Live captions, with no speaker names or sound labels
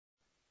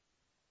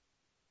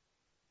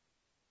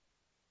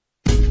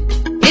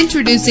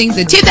Introducing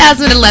the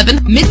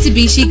 2011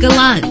 Mitsubishi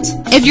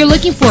Galant. If you're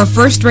looking for a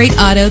first-rate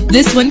auto,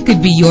 this one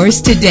could be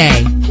yours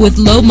today. With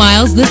low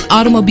miles, this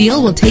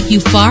automobile will take you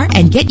far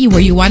and get you where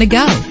you want to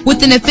go.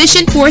 With an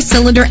efficient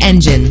 4-cylinder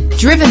engine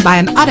driven by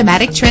an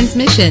automatic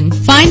transmission,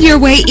 find your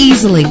way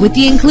easily with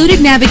the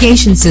included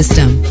navigation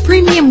system.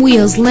 Premium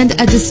wheels lend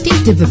a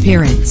distinctive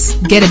appearance.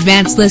 Get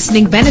advanced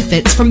listening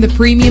benefits from the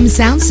premium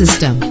sound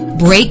system.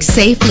 Brake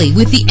safely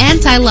with the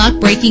anti-lock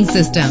braking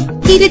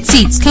system. Heated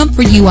seats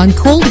comfort you on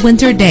cold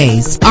winter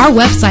days. Our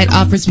website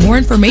offers more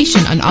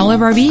information on all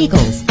of our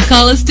vehicles.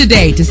 Call us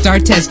today to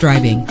start test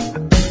driving.